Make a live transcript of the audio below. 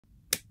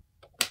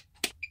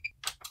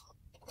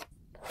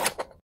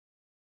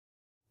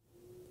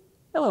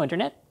Hello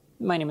Internet,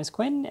 my name is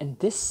Quinn and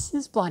this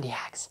is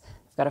Blondihacks.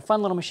 I've got a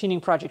fun little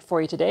machining project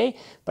for you today,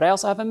 but I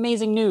also have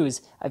amazing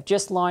news. I've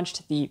just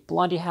launched the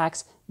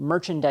Blondihacks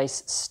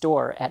merchandise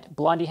store at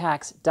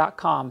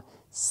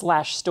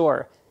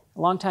blondihacks.com/store.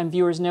 Longtime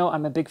viewers know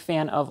I'm a big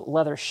fan of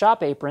leather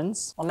shop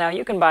aprons. Well, now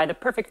you can buy the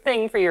perfect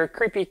thing for your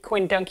creepy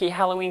Quinn Dunky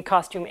Halloween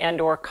costume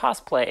and/or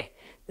cosplay.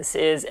 This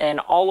is an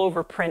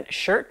all-over print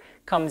shirt,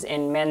 comes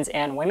in men's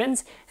and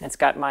women's, and it's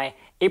got my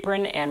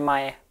apron and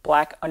my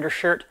black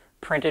undershirt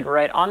printed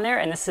right on there,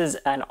 and this is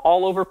an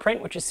all-over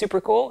print, which is super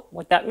cool.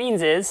 What that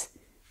means is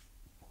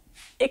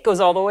it goes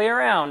all the way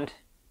around.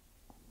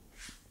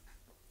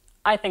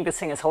 I think this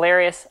thing is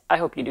hilarious. I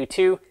hope you do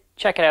too.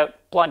 Check it out,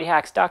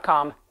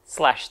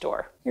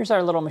 blondihacks.com/store. Here's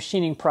our little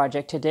machining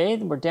project today.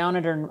 We're down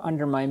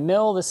under my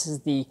mill. This is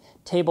the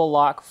table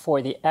lock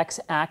for the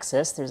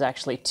X-axis. There's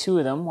actually two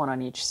of them, one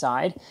on each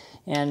side.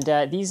 And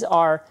these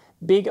are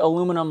big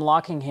aluminum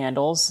locking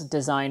handles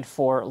designed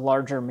for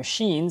larger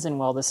machines, and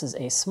well, this is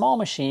a small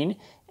machine,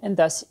 and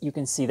thus you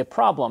can see the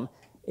problem.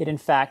 It in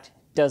fact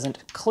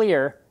doesn't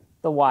clear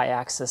the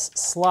Y-axis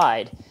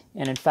slide,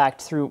 and in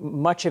fact through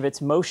much of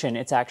its motion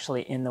it's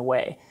actually in the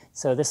way.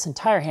 So this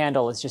entire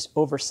handle is just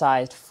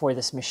oversized for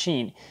this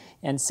machine,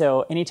 and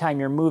so anytime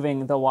you're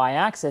moving the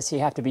Y-axis you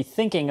have to be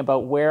thinking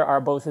about where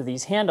are both of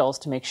these handles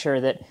to make sure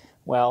that,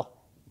 well,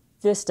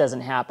 this doesn't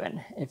happen.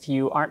 If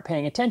you aren't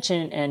paying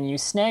attention and you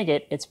snag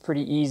it, it's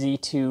pretty easy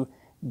to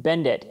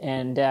bend it.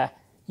 And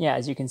yeah,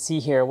 as you can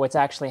see here, what's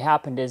actually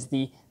happened is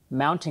the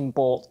mounting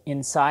bolt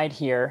inside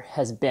here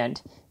has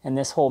bent, and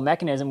this whole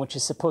mechanism, which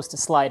is supposed to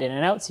slide in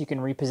and out so you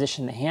can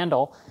reposition the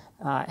handle,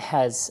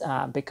 has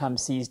become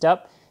seized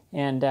up,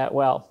 and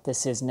well,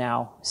 this is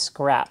now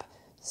scrap.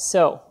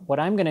 So what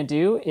I'm going to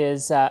do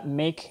is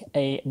make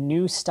a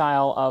new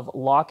style of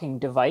locking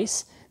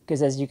device,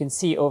 because as you can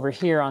see over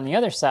here on the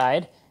other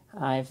side,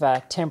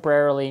 I've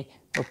temporarily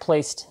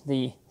replaced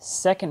the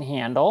second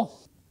handle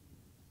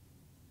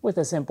with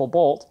a simple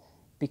bolt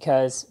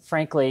because,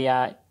 frankly,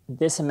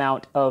 this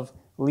amount of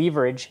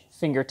leverage,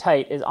 finger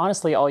tight, is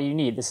honestly all you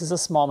need. This is a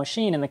small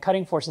machine and the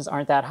cutting forces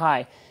aren't that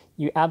high.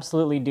 You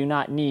absolutely do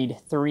not need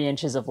 3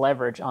 inches of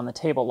leverage on the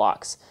table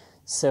locks.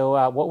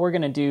 So what we're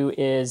going to do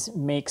is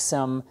make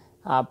some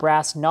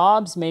brass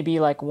knobs, maybe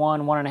like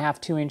 1.5,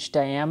 2 inch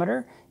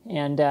diameter.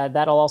 And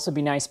that'll also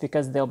be nice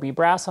because they'll be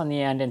brass on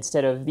the end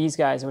instead of these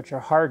guys, which are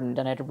hardened,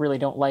 and I really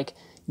don't like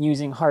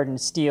using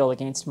hardened steel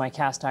against my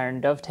cast iron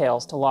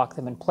dovetails to lock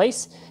them in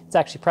place. It's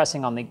actually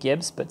pressing on the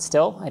gibs, but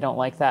still, I don't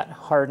like that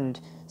hardened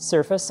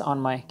surface on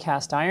my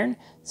cast iron.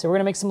 So we're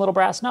going to make some little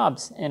brass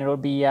knobs, and it'll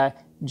be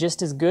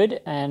just as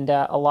good and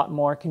a lot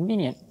more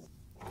convenient.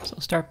 So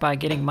I'll start by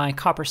getting my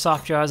copper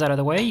soft jaws out of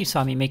the way. You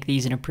saw me make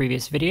these in a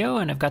previous video,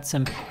 and I've got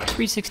some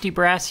 360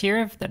 brass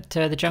here that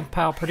the junk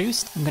pile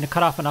produced. I'm going to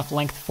cut off enough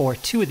length for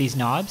 2 of these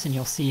knobs, and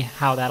you'll see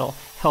how that'll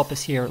help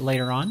us here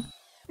later on.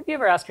 Have you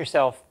ever asked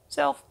yourself,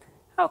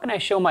 how can I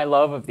show my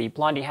love of the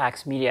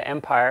Blondihacks media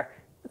empire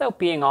without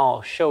being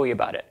all showy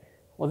about it?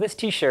 Well, this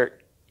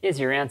t-shirt is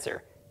your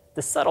answer.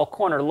 The subtle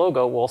corner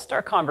logo will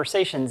start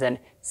conversations and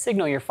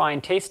signal your fine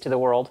taste to the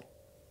world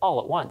all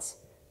at once.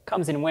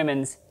 Comes in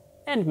women's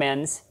and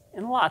men's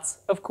in lots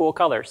of cool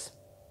colors.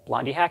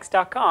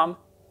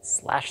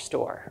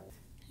 blondihacks.com/store.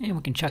 And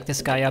we can chuck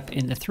this guy up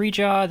in the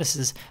 3-jaw. This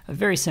is a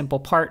very simple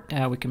part.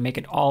 We can make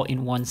it all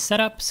in one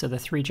setup, so the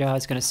 3-jaw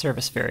is going to serve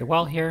us very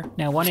well here.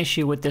 Now, one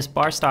issue with this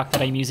bar stock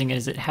that I'm using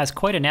is it has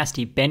quite a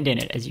nasty bend in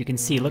it, as you can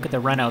see. Look at the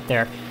run out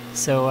there.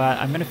 So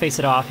I'm going to face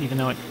it off, even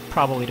though it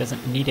probably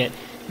doesn't need it.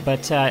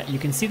 But you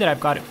can see that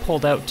I've got it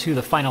pulled out to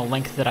the final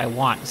length that I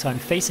want. So I'm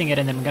facing it,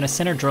 and then I'm going to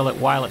center drill it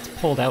while it's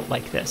pulled out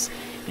like this.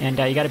 And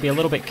you got to be a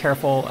little bit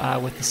careful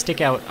with the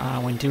stick out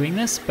when doing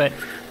this, but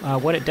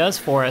what it does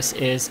for us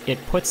is it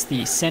puts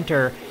the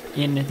center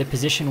in the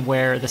position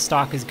where the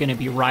stock is going to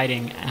be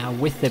riding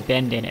with the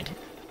bend in it.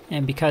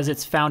 And because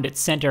it's found its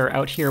center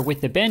out here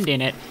with the bend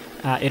in it,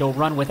 it'll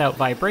run without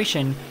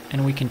vibration,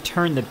 and we can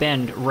turn the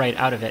bend right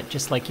out of it,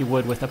 just like you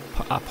would with a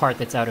part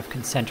that's out of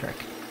concentric.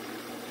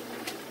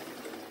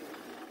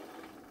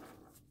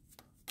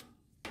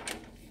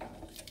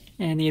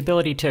 And the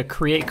ability to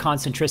create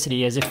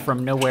concentricity as if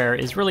from nowhere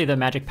is really the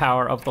magic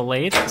power of the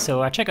lathe.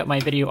 So check out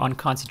my video on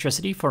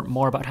concentricity for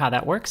more about how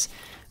that works.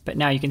 But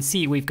now you can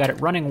see we've got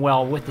it running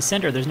well with the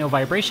center. There's no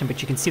vibration,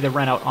 but you can see the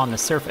run out on the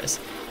surface.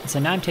 And so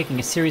now I'm taking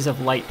a series of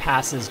light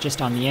passes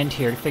just on the end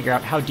here to figure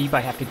out how deep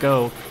I have to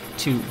go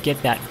to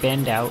get that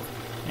bend out.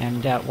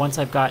 And once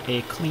I've got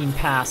a clean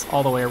pass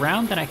all the way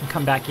around, then I can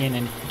come back in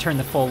and turn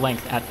the full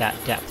length at that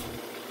depth.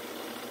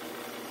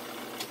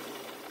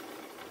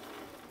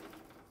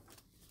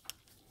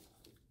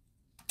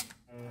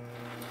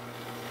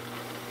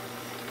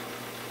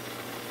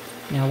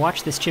 Now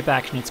watch this chip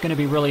action, it's going to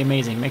be really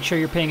amazing. Make sure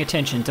you're paying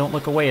attention, don't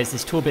look away as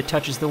this tool bit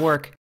touches the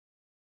work.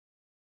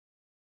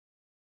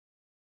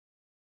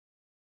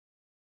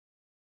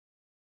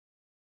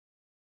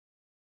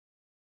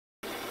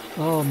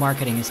 Oh,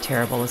 marketing is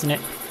terrible, isn't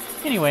it?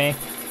 Anyway,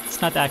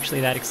 It's not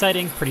actually that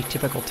exciting, pretty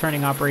typical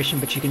turning operation,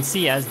 but you can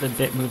see as the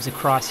bit moves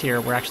across here,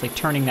 we're actually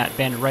turning that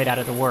bend right out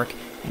of the work,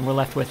 and we're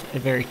left with a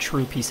very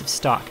true piece of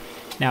stock.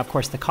 Now, of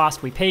course, the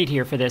cost we paid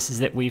here for this is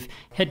that we've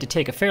had to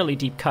take a fairly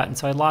deep cut, and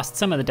so I lost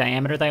some of the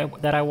diameter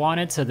that I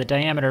wanted, so the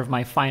diameter of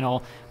my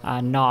final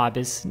knob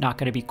is not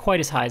going to be quite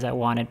as high as I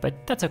wanted,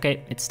 but that's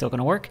okay, it's still going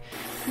to work.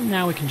 And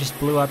now we can just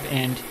glue up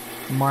and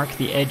mark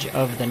the edge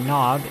of the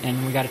knob,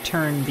 and we got to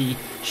turn the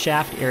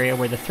shaft area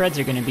where the threads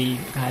are going to be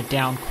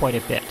down quite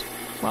a bit.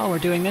 While we're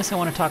doing this, I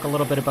want to talk a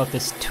little bit about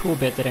this tool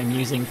bit that I'm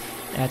using.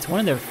 It's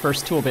one of the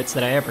first tool bits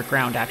that I ever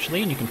ground,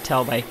 actually, and you can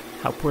tell by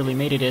how poorly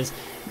made it is,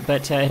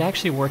 but it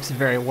actually works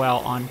very well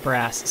on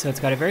brass. So it's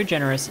got a very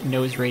generous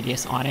nose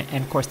radius on it,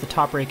 and of course the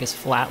top rake is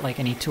flat like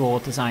any tool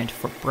designed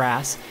for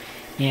brass,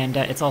 and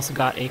it's also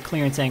got a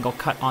clearance angle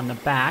cut on the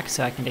back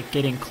so I can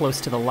get in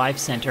close to the live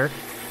center,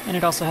 and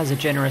it also has a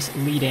generous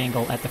lead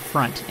angle at the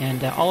front,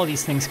 and all of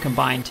these things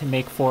combine to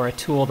make for a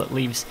tool that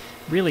leaves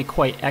really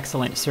quite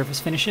excellent surface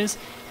finishes.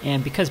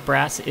 And because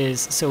brass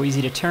is so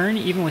easy to turn,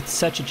 even with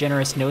such a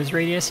generous nose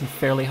radius and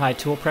fairly high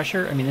tool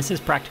pressure, I mean, this is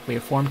practically a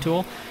form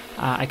tool,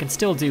 I can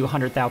still do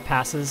 100 thou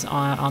passes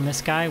on this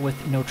guy with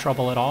no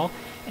trouble at all.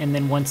 And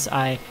then once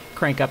I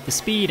crank up the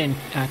speed and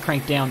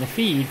crank down the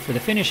feed for the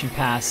finishing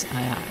pass,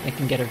 I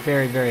can get a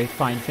very, very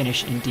fine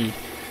finish indeed.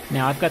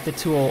 Now I've got the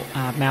tool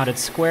mounted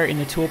square in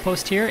the tool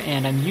post here,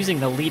 and I'm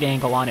using the lead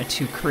angle on it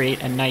to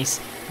create a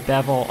nice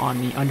bevel on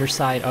the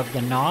underside of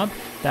the knob.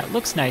 That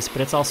looks nice,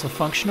 but it's also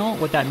functional.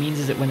 What that means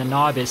is that when the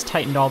knob is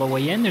tightened all the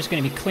way in, there's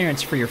going to be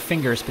clearance for your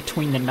fingers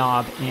between the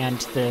knob and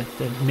the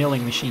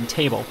milling machine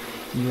table.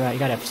 You got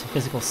to have some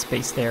physical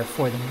space there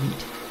for the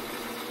meat.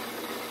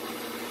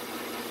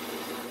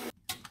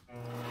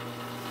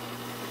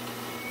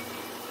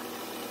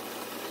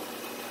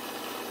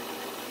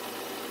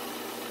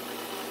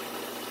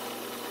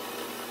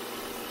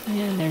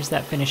 And there's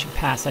that finishing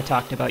pass I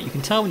talked about. You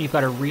can tell when you've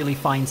got a really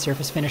fine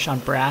surface finish on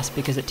brass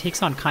because it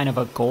takes on kind of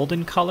a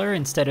golden color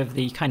instead of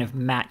the kind of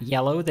matte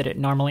yellow that it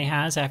normally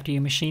has after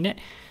you machine it.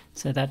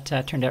 So that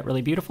turned out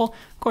really beautiful.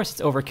 Of course,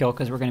 it's overkill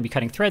because we're going to be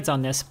cutting threads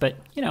on this, but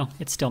you know,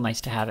 it's still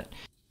nice to have it.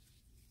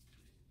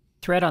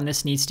 Thread on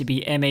this needs to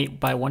be M8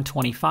 by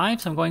 125,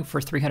 so I'm going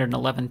for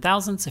 311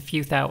 thousandths, a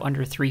few thou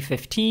under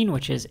 315,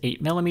 which is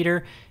 8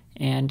 millimeter,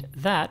 and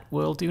that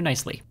will do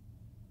nicely.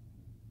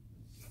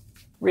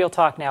 Real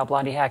talk now,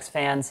 Blondihacks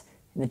fans.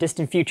 In the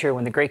distant future,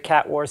 when the great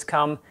cat wars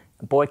come,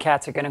 the boy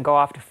cats are going to go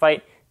off to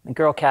fight, and the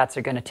girl cats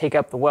are going to take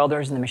up the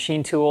welders and the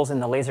machine tools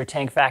and the laser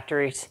tank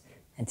factories,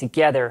 and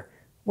together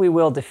we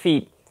will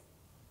defeat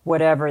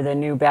whatever the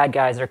new bad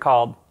guys are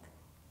called.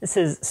 This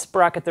is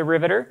Sprocket the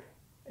Riveter,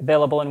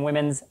 available in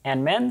women's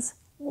and men's.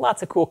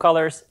 Lots of cool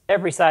colors,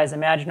 every size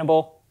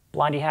imaginable.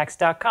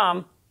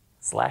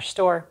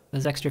 Blondihacks.com/store.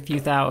 Those extra few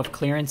thou of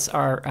clearance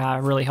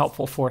are really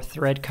helpful for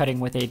thread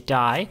cutting with a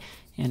die.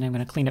 And I'm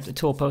going to clean up the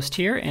tool post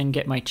here and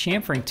get my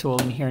chamfering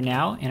tool in here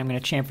now. And I'm going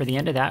to chamfer the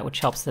end of that, which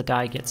helps the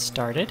die get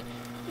started.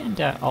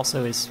 And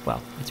also is,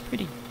 well, it's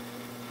pretty.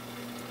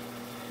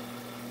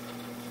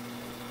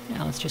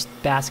 Now let's just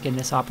bask in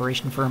this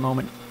operation for a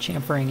moment.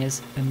 Chamfering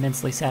is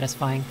immensely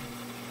satisfying.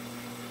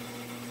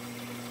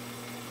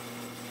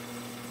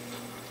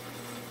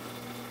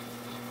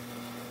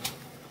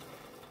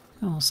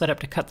 I'll set up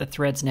to cut the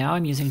threads now.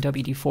 I'm using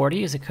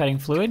WD-40 as a cutting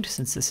fluid.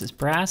 Since this is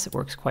brass, it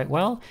works quite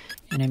well.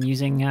 And I'm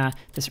using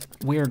this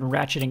weird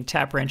ratcheting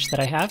tap wrench that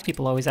I have.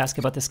 People always ask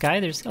about this guy.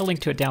 There's a link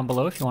to it down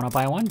below if you want to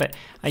buy one, but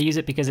I use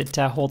it because it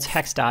holds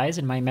hex dies,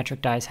 and my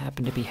metric dies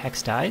happen to be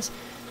hex dies.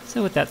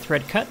 So with that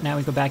thread cut, now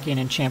we go back in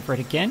and chamfer it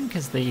again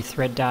because the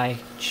thread die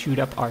chewed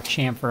up our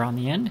chamfer on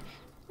the end.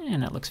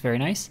 And that looks very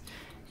nice.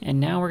 And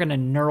now we're going to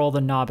knurl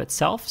the knob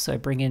itself. So I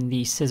bring in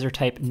the scissor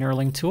type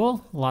knurling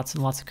tool, lots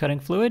and lots of cutting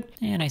fluid,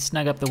 and I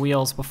snug up the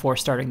wheels before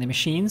starting the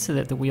machine so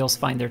that the wheels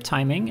find their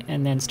timing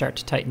and then start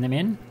to tighten them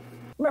in.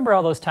 Remember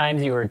all those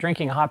times you were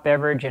drinking a hot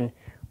beverage and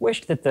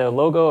wished that the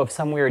logo of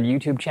some weird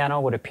YouTube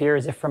channel would appear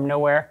as if from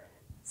nowhere?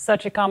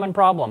 Such a common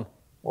problem.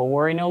 Well,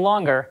 worry no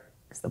longer,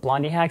 because the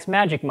Blondihacks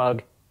magic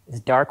mug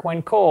is dark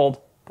when cold,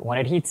 but when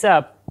it heats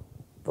up,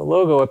 the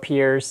logo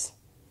appears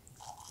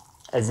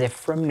as if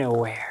from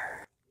nowhere.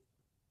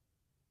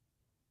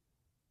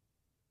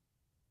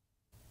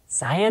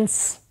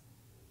 Science!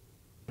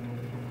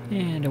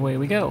 And away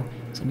we go.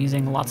 So I'm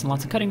using lots and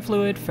lots of cutting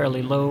fluid,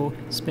 fairly low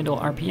spindle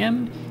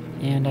RPM,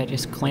 and I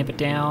just clamp it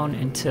down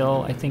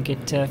until I think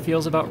it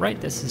feels about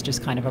right. This is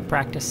just kind of a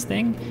practice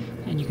thing,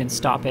 and you can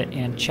stop it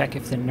and check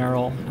if the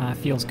knurl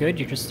feels good.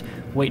 You're just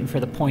waiting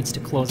for the points to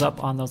close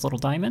up on those little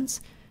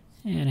diamonds,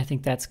 and I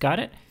think that's got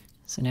it.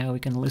 So now we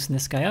can loosen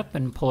this guy up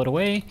and pull it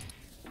away,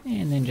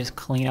 and then just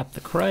clean up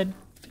the crud.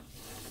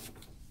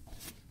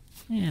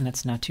 And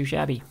that's not too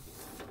shabby.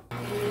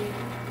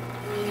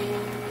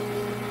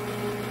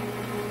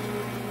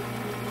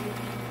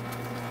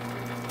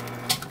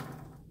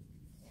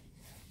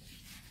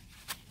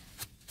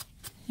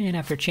 And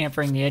after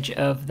chamfering the edge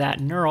of that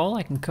knurl,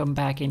 I can come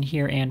back in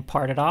here and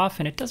part it off,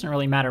 and it doesn't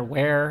really matter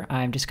where.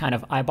 I'm just kind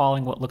of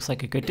eyeballing what looks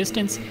like a good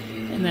distance,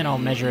 and then I'll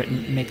measure it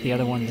and make the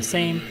other one the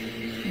same.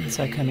 And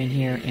So I come in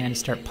here and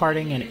start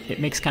parting, and it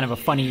makes kind of a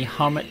funny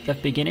hum at the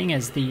beginning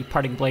as the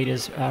parting blade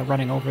is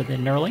running over the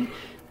knurling.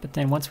 But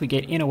then once we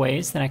get in a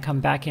ways, then I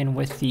come back in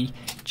with the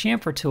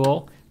chamfer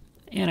tool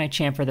and I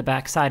chamfer the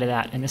back side of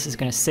that. And this is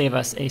going to save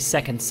us a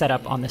second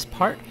setup on this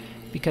part,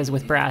 because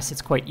with brass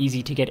it's quite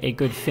easy to get a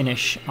good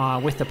finish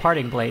with the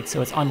parting blade,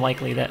 so it's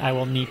unlikely that I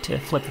will need to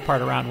flip the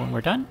part around when we're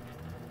done.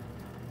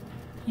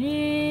 And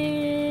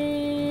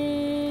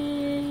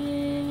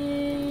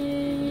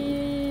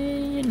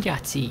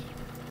Yahtzee!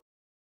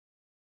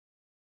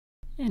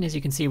 And as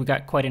you can see, we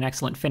got quite an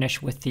excellent finish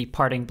with the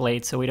parting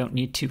blade, so we don't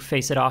need to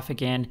face it off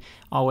again.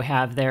 All we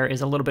have there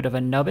is a little bit of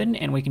a nubbin,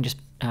 and we can just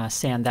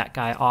sand that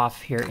guy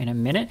off here in a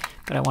minute.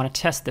 But I want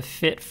to test the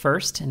fit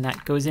first, and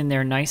that goes in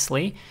there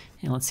nicely.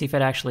 And let's see if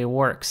it actually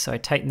works. So I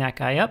tighten that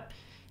guy up,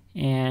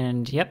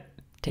 and yep,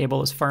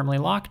 table is firmly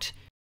locked.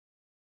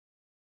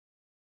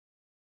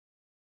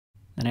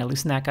 Then I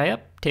loosen that guy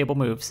up, table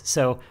moves.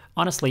 So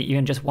honestly,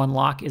 even just one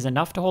lock is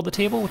enough to hold the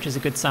table, which is a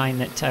good sign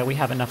that we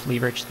have enough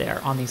leverage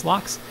there on these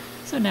locks.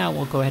 So now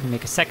we'll go ahead and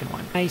make a second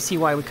one. Now you see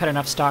why we cut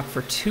enough stock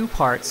for 2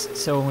 parts,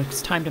 so when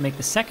it's time to make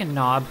the second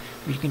knob,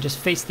 you can just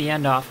face the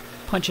end off,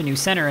 punch a new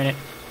center in it,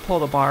 pull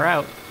the bar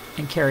out,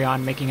 and carry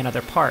on making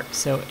another part.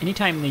 So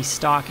anytime the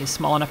stock is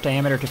small enough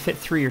diameter to fit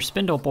through your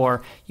spindle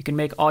bore, you can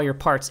make all your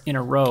parts in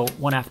a row,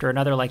 one after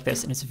another like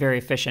this, and it's very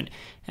efficient.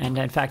 And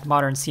in fact,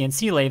 modern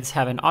CNC lathes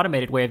have an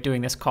automated way of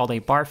doing this called a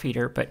bar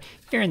feeder, but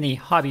here in the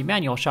hobby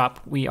manual shop,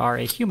 we are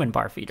a human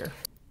bar feeder.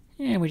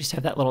 And we just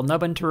have that little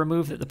nubbin to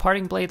remove that the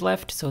parting blade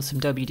left, so some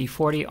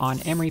WD-40 on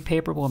emery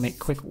paper will make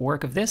quick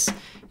work of this.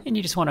 And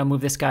you just want to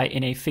move this guy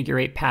in a figure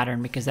 8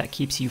 pattern because that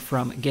keeps you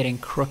from getting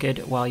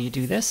crooked while you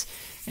do this.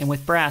 And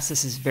with brass,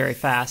 this is very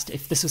fast.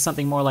 If this was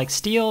something more like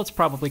steel, it's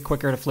probably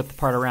quicker to flip the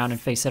part around and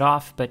face it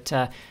off, but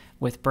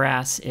with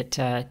brass, it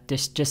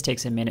just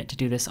takes a minute to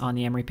do this on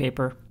the emery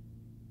paper.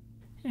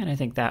 And I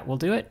think that will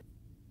do it.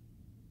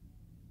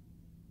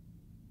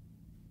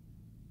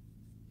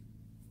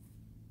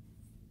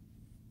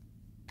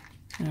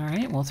 All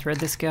right, we'll thread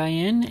this guy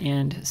in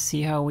and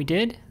see how we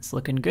did. It's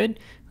looking good.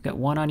 We've got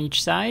one on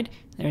each side.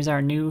 There's our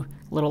new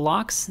little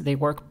locks. They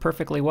work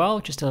perfectly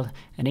well. Just an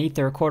 1/8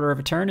 or 1/4 of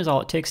a turn is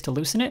all it takes to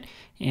loosen it.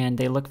 And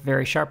they look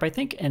very sharp, I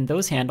think, and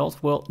those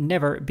handles will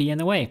never be in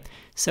the way.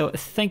 So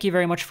thank you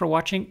very much for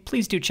watching.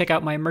 Please do check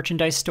out my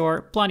merchandise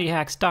store,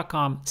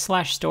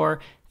 blondihacks.com/store.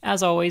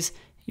 As always,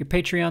 your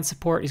Patreon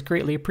support is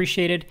greatly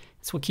appreciated.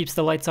 It's what keeps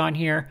the lights on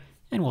here,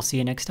 and we'll see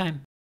you next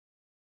time.